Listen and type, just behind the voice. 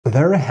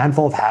there are a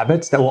handful of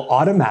habits that will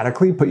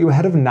automatically put you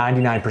ahead of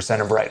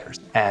 99% of writers.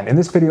 And in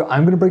this video,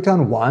 I'm going to break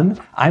down one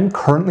I'm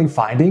currently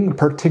finding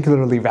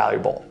particularly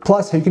valuable.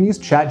 Plus, you can use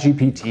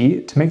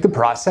ChatGPT to make the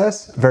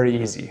process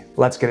very easy.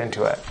 Let's get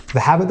into it. The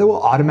habit that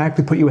will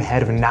automatically put you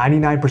ahead of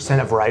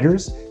 99% of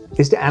writers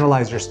is to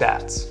analyze your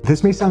stats.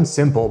 This may sound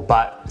simple,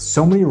 but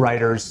so many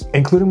writers,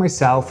 including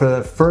myself, for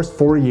the first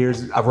 4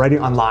 years of writing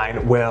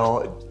online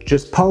will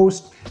just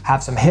post,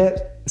 have some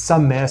hit,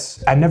 some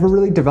miss, and never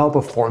really develop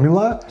a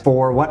formula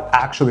for what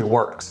actually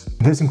works.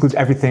 This includes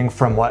everything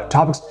from what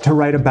topics to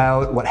write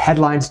about, what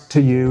headlines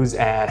to use,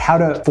 and how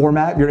to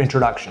format your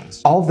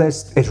introductions. All of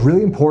this is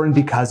really important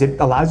because it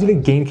allows you to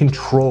gain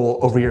control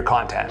over your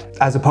content,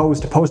 as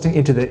opposed to posting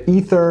into the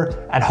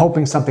ether and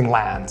hoping something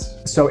lands.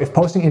 So if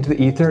posting into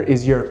the ether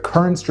is your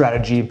current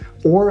strategy,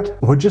 or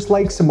would just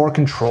like some more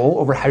control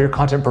over how your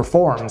content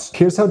performs,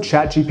 here's how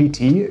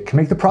ChatGPT can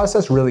make the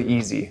process really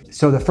easy.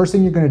 So the first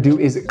thing you're going to do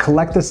is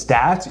collect the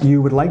stats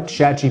you would like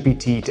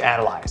ChatGPT to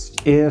analyze.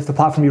 If the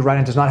platform you write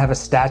in does not have a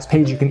stats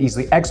page you can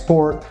easily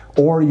export,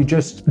 or you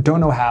just don't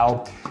know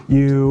how,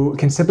 you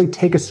can simply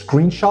take a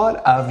screenshot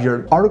of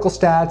your article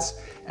stats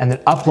and then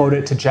upload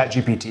it to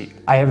ChatGPT.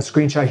 I have a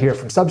screenshot here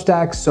from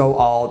Substack, so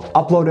I'll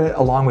upload it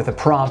along with a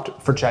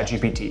prompt for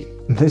ChatGPT.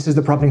 This is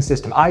the prompting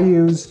system I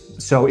use,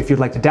 so if you'd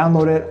like to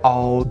download it,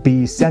 I'll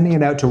be sending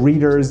it out to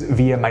readers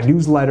via my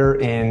newsletter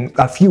in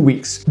a few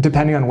weeks.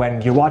 Depending on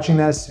when you're watching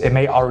this, it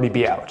may already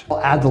be out. I'll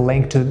add the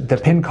link to the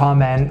pinned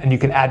comment and you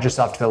can add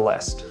yourself to the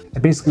list.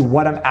 And basically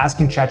what I'm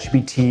asking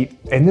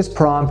ChatGPT in this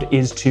prompt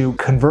is to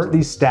convert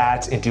these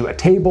stats into a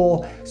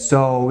table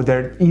so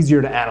they're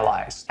easier to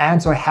analyze.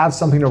 And so I have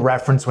something to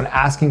reference when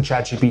asking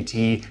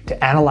ChatGPT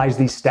to analyze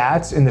these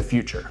stats in the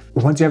future.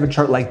 Once you have a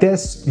chart like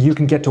this, you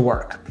can get to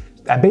work.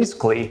 And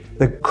basically,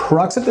 the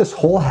crux of this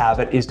whole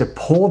habit is to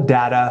pull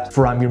data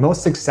from your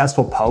most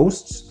successful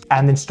posts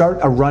and then start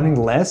a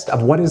running list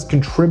of what is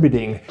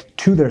contributing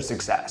to their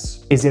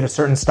success. Is it a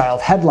certain style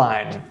of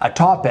headline, a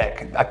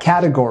topic, a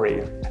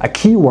category, a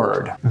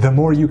keyword? The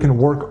more you can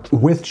work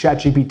with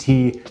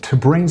ChatGPT to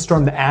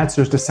brainstorm the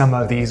answers to some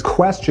of these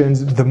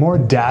questions, the more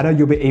data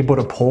you'll be able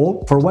to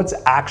pull for what's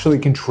actually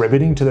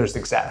contributing to their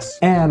success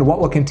and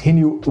what will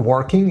continue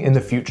working in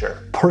the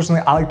future.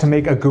 Personally, I like to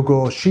make a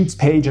Google Sheets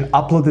page and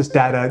upload this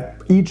data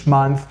each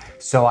month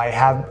so I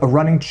have a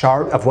running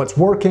chart of what's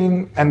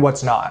working and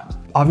what's not.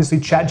 Obviously,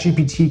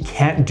 ChatGPT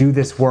can't do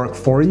this work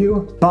for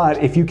you,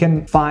 but if you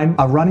can find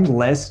a running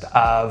list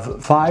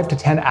of 5 to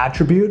 10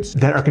 attributes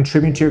that are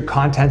contributing to your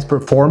content's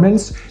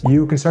performance,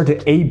 you can start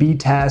to A/B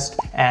test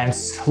and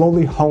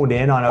slowly hone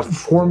in on a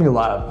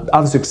formula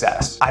of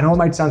success. I know it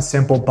might sound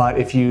simple, but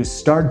if you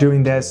start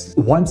doing this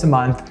once a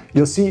month,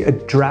 you'll see a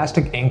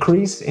drastic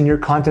increase in your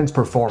content's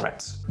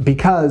performance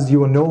because you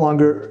will no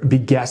longer be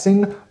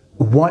guessing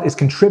what is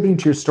contributing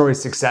to your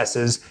story's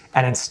successes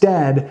and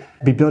instead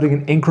be building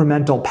an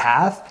incremental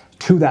path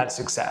to that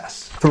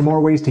success. For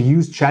more ways to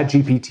use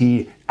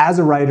ChatGPT as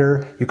a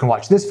writer, you can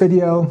watch this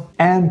video,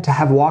 and to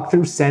have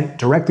walkthroughs sent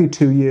directly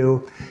to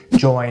you,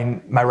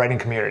 join my writing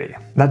community.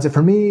 That's it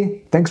for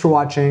me. Thanks for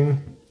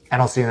watching,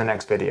 and I'll see you in the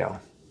next video.